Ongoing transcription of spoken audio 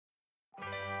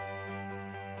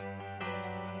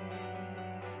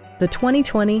the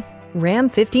 2020 Ram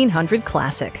 1500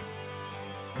 Classic.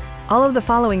 All of the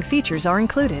following features are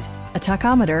included: a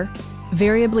tachometer,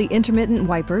 variably intermittent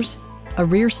wipers, a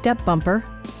rear step bumper,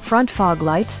 front fog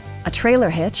lights, a trailer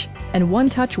hitch, and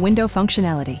one-touch window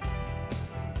functionality.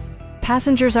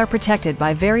 Passengers are protected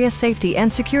by various safety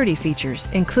and security features,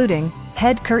 including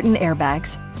head curtain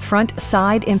airbags, front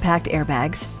side impact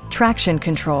airbags, traction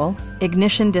control,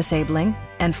 ignition disabling,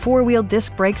 and four-wheel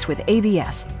disc brakes with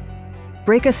ABS.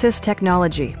 Brake Assist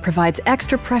technology provides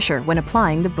extra pressure when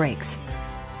applying the brakes.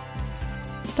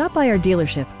 Stop by our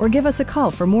dealership or give us a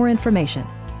call for more information.